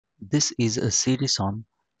This is a series on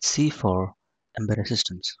C for embedded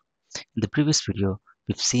systems. In the previous video,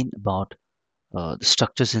 we've seen about the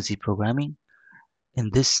structures in C programming.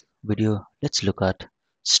 In this video, let's look at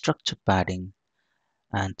structure padding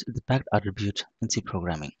and the packed attribute in C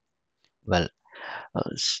programming. Well,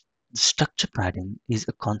 structure padding is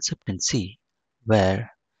a concept in C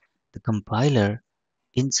where the compiler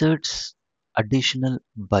inserts additional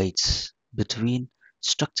bytes between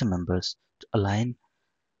structure members to align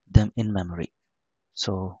them in memory.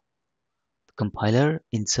 So the compiler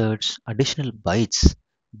inserts additional bytes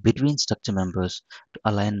between structure members to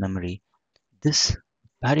align memory. This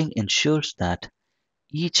padding ensures that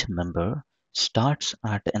each member starts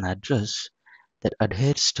at an address that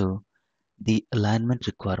adheres to the alignment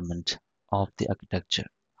requirement of the architecture.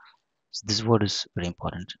 So this word is very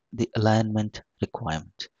important. The alignment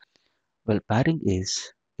requirement. Well, padding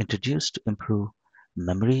is introduced to improve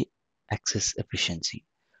memory access efficiency.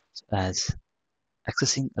 So as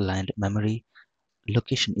accessing aligned memory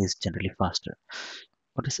location is generally faster.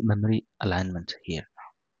 What is memory alignment here?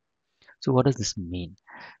 So what does this mean?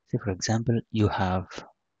 Say for example, you have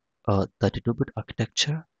a 32-bit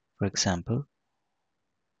architecture, for example.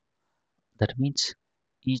 That means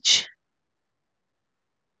each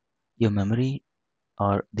your memory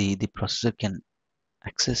or the processor can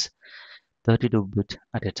access 32-bit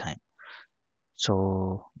at a time.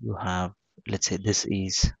 So you have, let's say this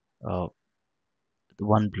is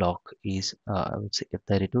one block is I would say a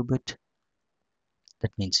 32-bit.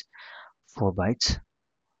 That means 4 bytes,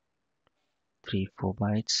 4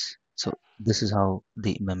 bytes. So this is how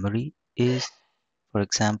the memory is, for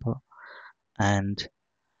example. And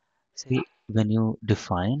say when you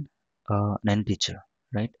define an integer,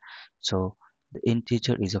 right? So the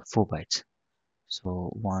integer is of 4 bytes. So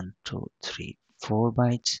 1, 2, 3, 4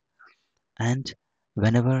 bytes. And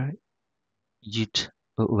whenever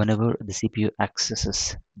whenever the CPU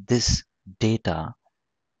accesses this data,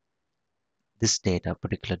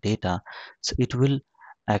 particular data, so it will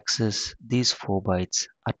access these 4 bytes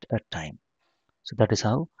at a time. So that is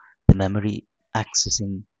how the memory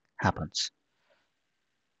accessing happens.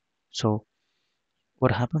 So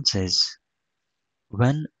what happens is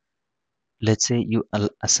when, let's say, you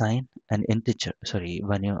assign an integer, sorry,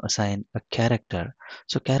 when you assign a character,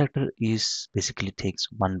 so character is basically takes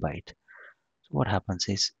 1 byte. So what happens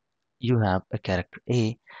is you have a character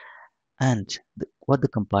A, and what the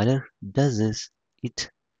compiler does is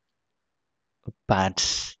it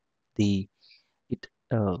pads the it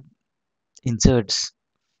inserts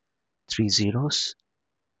 3 zeros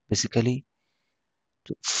basically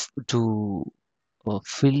to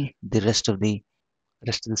fill the rest of the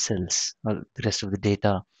cells or the rest of the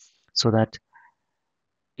data, so that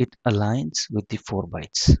it aligns with the 4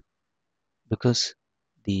 bytes, because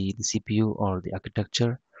the CPU or the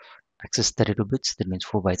architecture access 32 bits, that means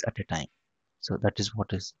 4 bytes at a time. So that is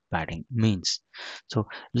what is padding means. So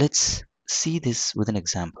let's see this with an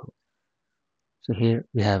example. So here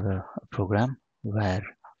we have a program where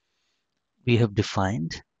we have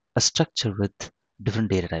defined a structure with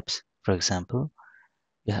different data types. For example,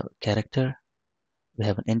 we have a character, we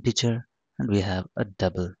have an integer, and we have a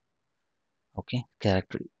double. Okay,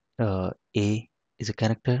 character A is a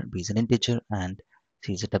character, B is an integer, and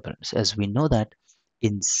C is a double. So as we know that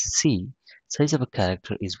in C, size of a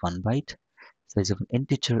character is 1 byte, size of an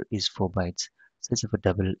integer is 4 bytes, size of a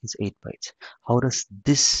double is 8 bytes. How does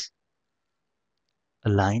this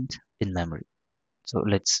aligned in memory? So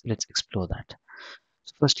let's explore that.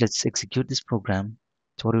 So first let's execute this program.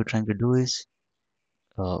 So what we're trying to do is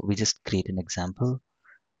we just create an example,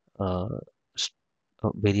 uh,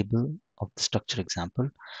 a variable of the structure example,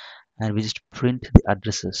 and we just print the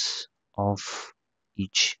addresses of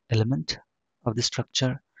each element of the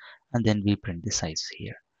structure, and then we print the size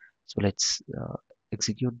here. So let's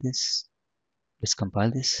execute this. Let's compile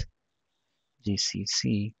this.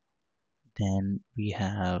 GCC. Then we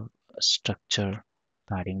have a structure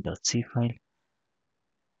padding.c file,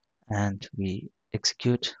 and we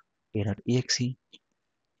execute a.exe.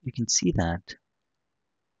 You can see that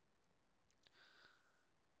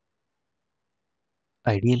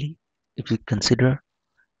ideally, if we consider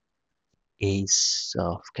A is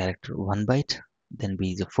of character 1 byte, then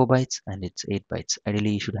B is of 4 bytes, and it's 8 bytes.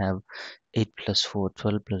 Ideally, you should have 8 plus 4,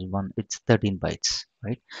 12 plus 1, it's 13 bytes,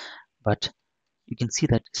 right? But you can see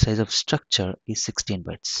that size of structure is 16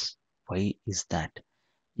 bytes. Why is that?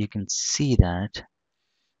 You can see that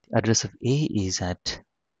the address of A is at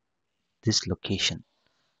this location,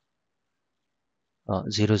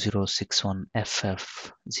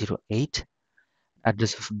 0061FF08.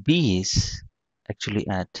 Address of B is actually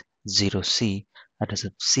at 0C. Address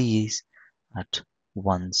of C is at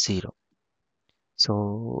 10.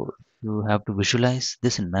 So you have to visualize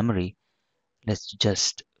this in memory. Let's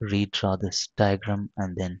just redraw this diagram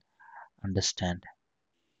and then understand.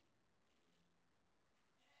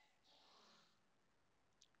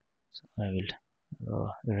 So I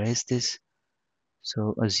will erase this.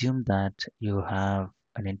 So assume that you have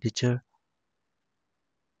an integer.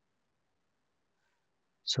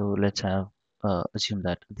 So let's have assume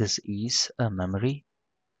that this is a memory.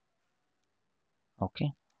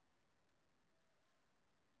 Okay.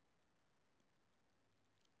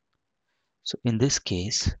 So in this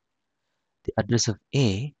case, the address of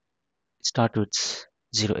A start with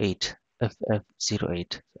 08,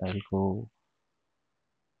 ff08. So I'll go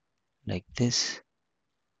like this,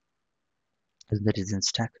 as that is in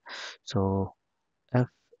stack. So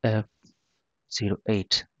ff08,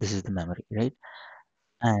 this is the memory, right?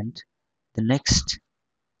 And the next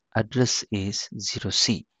address is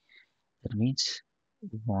 0c. That means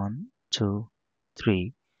 1, 2,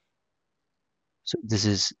 3. So this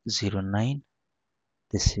is 09,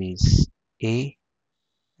 this is A,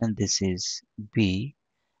 and this is B.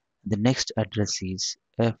 The next address is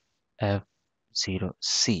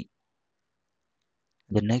ff0c.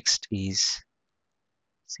 The next is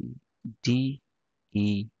C, D,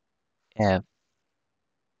 E, F,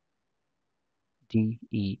 D,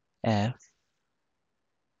 E, F,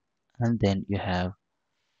 and then you have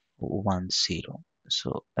 10.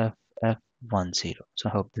 So FF10. So I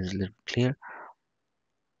hope this is a little clear.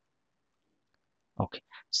 Okay.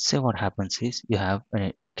 So what happens is you have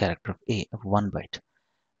a character of A of 1 byte.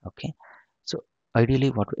 Okay. So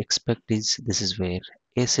ideally what we expect is this is where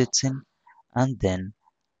A sits in, and then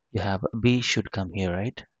you have B should come here,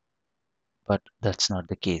 right? But that's not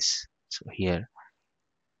the case. So here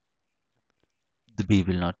the B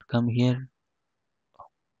will not come here.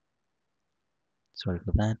 Sorry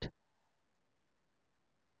for that.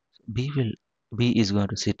 B is going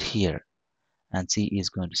to sit here, and C is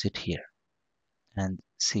going to sit here, and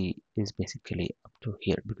C is basically up to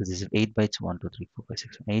here because this is 8 bytes, 1 2 3 4 5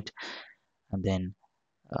 6 7 8, and then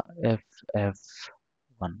F F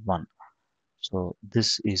 1 1. So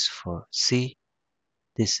this is for C,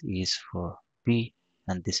 this is for B,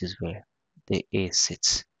 and this is where the A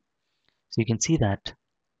sits. So you can see that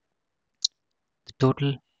the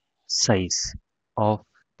total size of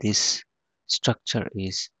this structure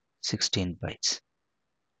is 16 bytes.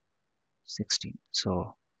 16.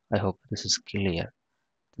 So I hope this is clear.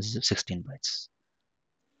 This is 16 bytes.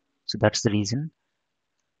 So that's the reason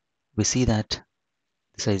we see that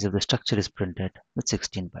the size of the structure is printed with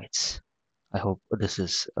 16 bytes. I hope this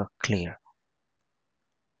is clear.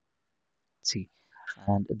 See,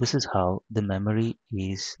 and this is how the memory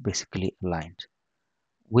is basically aligned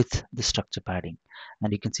with the structure padding.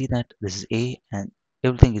 And you can see that this is A and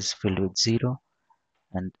everything is filled with 0,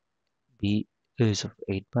 and B is of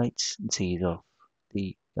 8 bytes, C is of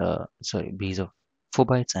B is of 4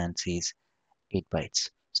 bytes, and C is 8 bytes.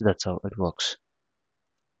 So that's how it works.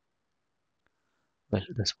 Well,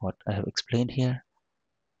 that's what I have explained here.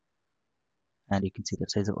 And you can see the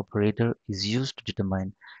size of operator is used to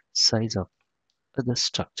determine size of the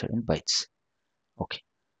structure in bytes. Okay,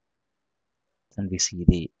 and we see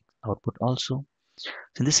the output also. So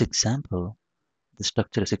in this example, the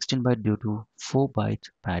structure is 16 byte due to 4 byte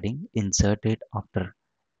padding inserted after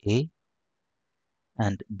A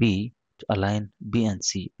and B to align B and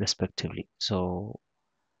C respectively. So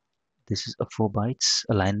this is a 4 bytes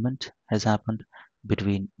alignment has happened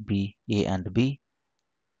between A and B.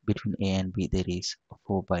 Between A and B there is a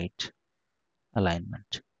 4 byte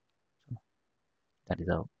alignment. So that is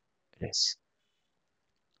how it is.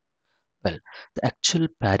 Well, the actual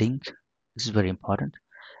padding, this is very important.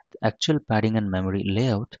 The actual padding and memory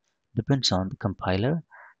layout depends on the compiler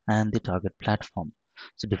and the target platform.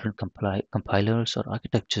 So different compilers or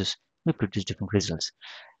architectures may produce different results.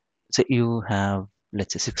 So you have,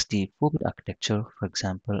 let's say, 64-bit architecture, for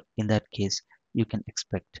example. In that case, you can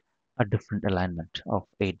expect a different alignment of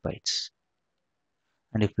 8 bytes.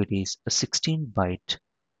 And if it is a 16-byte,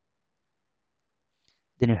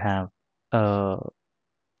 then you have a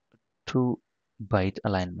 2-byte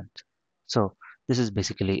alignment. So this is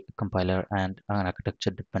basically a compiler and an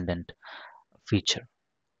architecture dependent feature.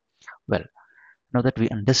 Well, now that we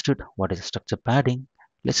understood what is structure padding,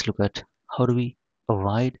 let's look at how do we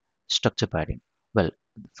avoid structure padding. Well,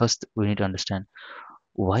 first we need to understand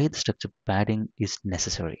why the structure padding is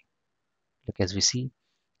necessary. Like as we see,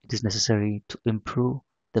 it is necessary to improve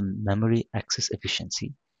the memory access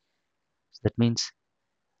efficiency. So that means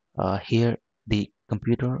here the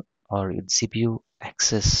computer or the CPU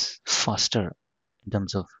access faster in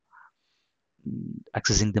terms of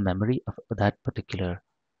accessing the memory of that particular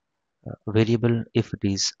variable if it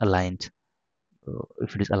is aligned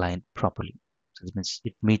properly. So this means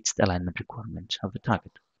it meets the alignment requirement of the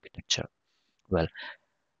target architecture. Well,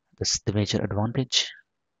 that's the major advantage,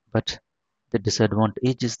 but the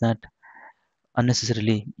disadvantage is that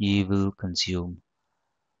unnecessarily you will consume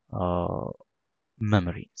uh,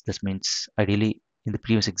 memory. This means ideally in the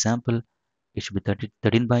previous example it should be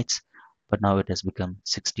 13 bytes, but now it has become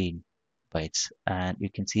 16 bytes, and you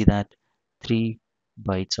can see that 3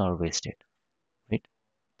 bytes are wasted, right?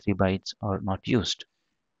 3 bytes are not used.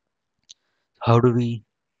 How do we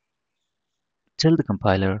tell the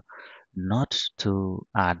compiler not to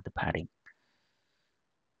add the padding?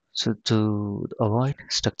 So to avoid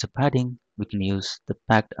structure padding, we can use the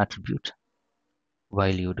packed attribute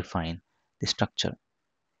while you define the structure.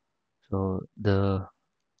 So the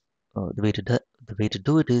way to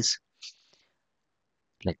do it is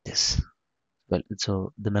like this. Well,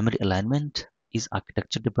 so the memory alignment is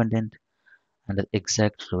architecture dependent, and the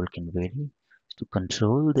exact role can vary. To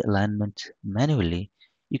control the alignment manually,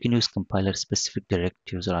 you can use compiler specific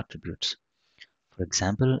directives or attributes. For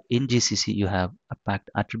example, in GCC, you have a packed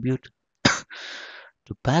attribute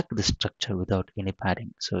to pack the structure without any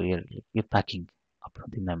padding. So you're packing up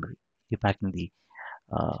the memory. You're packing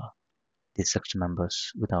uh, the structure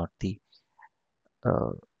members without the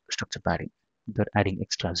uh, structure padding, without adding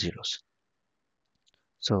extra zeros.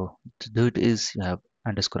 So to do it is you have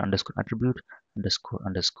underscore underscore attribute underscore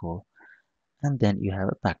underscore, and then you have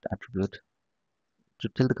a packed attribute to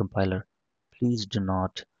tell the compiler, please do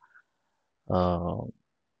not uh,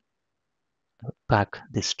 pack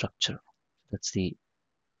this structure. That's the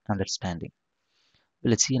understanding.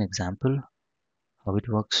 Let's see an example how it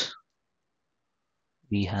works.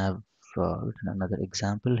 We have written another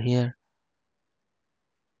example here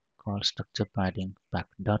called structure padding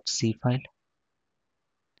pack.c file,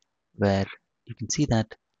 where you can see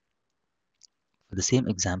that for the same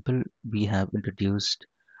example we have introduced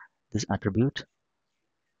this attribute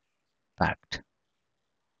packed,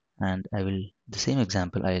 and I will the same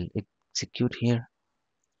example I'll execute here.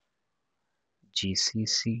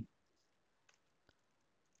 GCC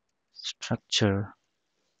structure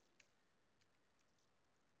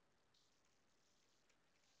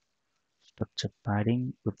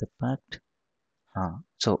padding with the packed.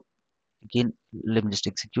 So again, let me just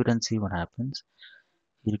execute and see what happens.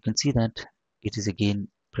 You can see that it is again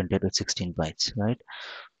printed with 16 bytes, right?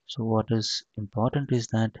 So what is important is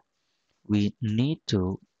that we need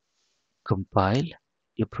to compile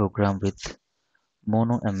your program with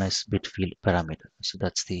mono ms bit field parameter. So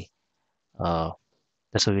uh,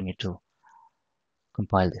 that's how we need to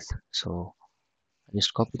compile this. So I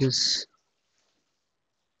just copy this.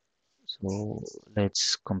 So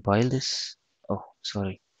let's compile this. Oh,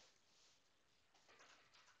 sorry.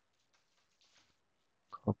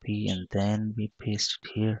 Copy and then we paste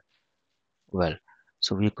it here. Well,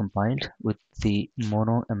 so we compiled with the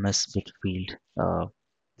mono ms bit field.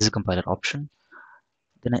 This is a compiler option.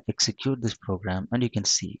 Then I execute this program and you can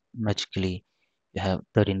see magically you have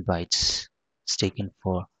 13 bytes taken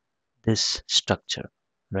for this structure,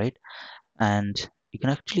 right? And you can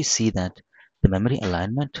actually see that the memory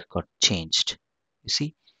alignment got changed. You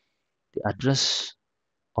see, the address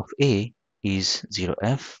of A is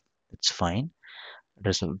 0f, that's fine.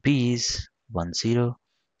 Address of B is 10,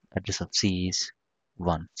 address of C is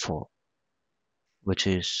 14, which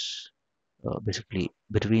is basically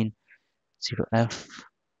between 0f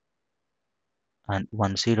and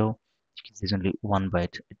 10. There's only 1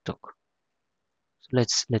 byte it took. So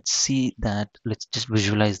let's see that. Let's just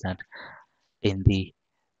visualize that in the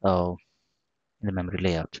uh, in the memory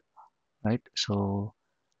layout, right? So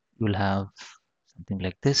you'll have something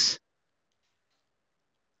like this,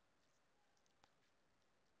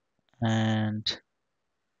 and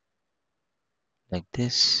like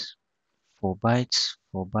this, 4 bytes,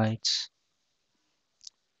 4 bytes.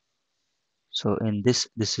 So in this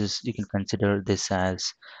is you can consider this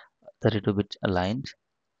as 32-bit aligned,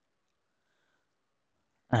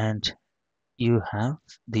 and you have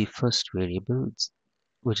the first variable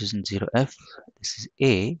which is in 0f. This is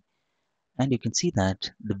A, and you can see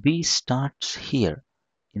that the B starts here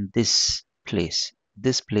in this place.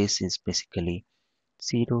 This place is basically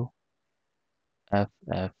 0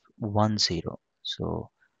 ff10. So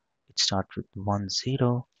it starts with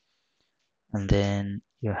 10, and then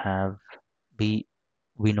you have B.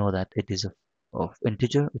 We know that it is of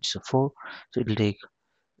integer, which is a 4. So it will take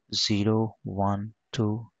 0, 1,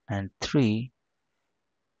 2, and 3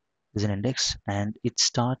 is an index, and it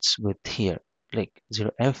starts with here like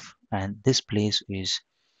 0f, and this place is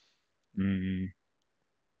mm,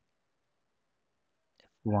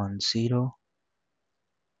 1 0,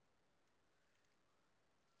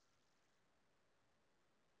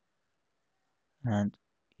 and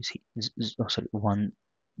you see, oh sorry, 1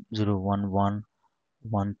 0 1 1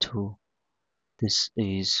 1 2. This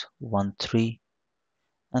is 1 3,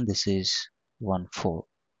 and this is 1 4.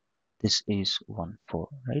 This is 1 4,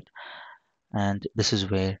 right? And this is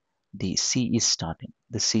where the C is starting.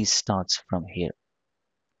 The C starts from here.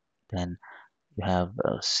 Then you have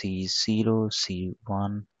C0,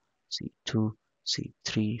 C1, C2,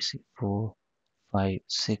 C3, C4, 5,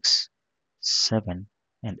 6, 7,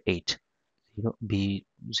 and 8. 0, B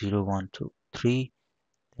 0, 1, 2, 3,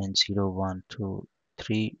 then 0, 1, 2,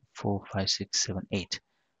 3, 4, 5, 6, 7, 8.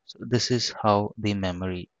 So this is how the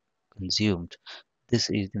memory consumed. This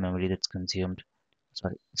is the memory that's consumed.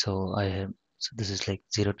 Sorry, so I have, so this is like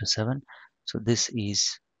 0 to 7. So this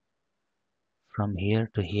is from here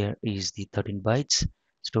to here is the 13 bytes.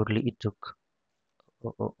 So totally it took,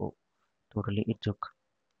 oh, oh, oh, totally it took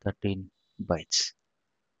 13 bytes.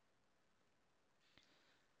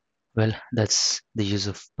 Well, that's the use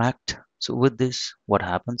of packed. So with this, what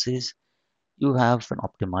happens is you have an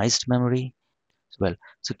optimized memory. Well,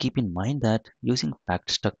 so keep in mind that using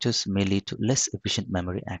packed structures may lead to less efficient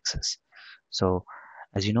memory access. So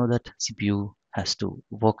as you know that CPU has to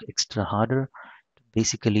work extra harder to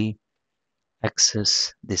basically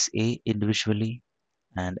access this A individually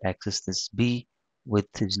and access this B which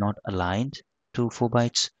is not aligned to 4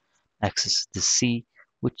 bytes, access this C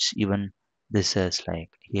which even this is like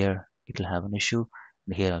here it will have an issue,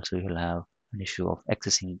 and here also you'll have an issue of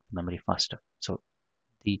accessing memory faster. So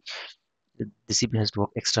the the CPU has to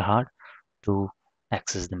work extra hard to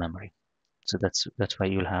access the memory. So that's why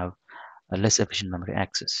you'll have a less efficient memory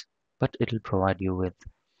access, but it will provide you with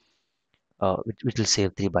it will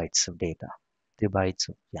save 3 bytes of data, 3 bytes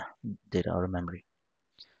of data or memory.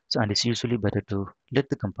 So and it's usually better to let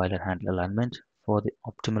the compiler handle alignment for the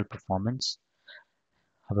optimal performance.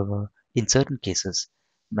 However, in certain cases,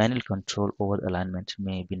 manual control over alignment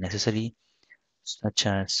may be necessary, such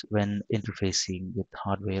as when interfacing with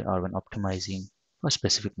hardware or when optimizing for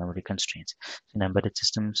specific memory constraints. So in embedded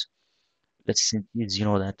systems, as you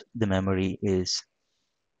know that the memory is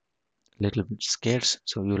a little bit scarce,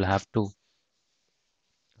 so you'll have to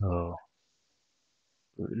a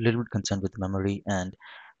little bit concerned with memory, and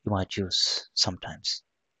you might use sometimes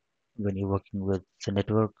when you're working with the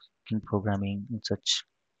networking programming in such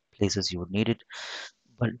places you would need it.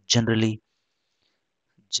 But generally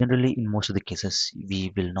in most of the cases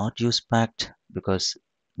we will not use packed because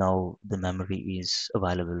now the memory is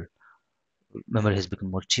available. Memory has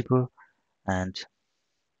become more cheaper, and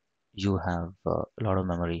you have a lot of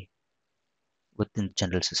memory within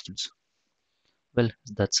general systems. Well,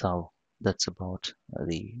 that's about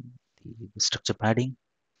the structure padding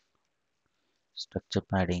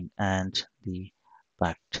and the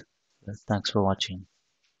packed. Well, thanks for watching.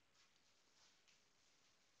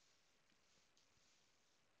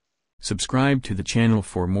 Subscribe to the channel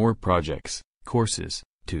for more projects, courses,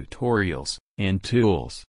 tutorials, and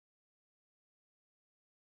tools.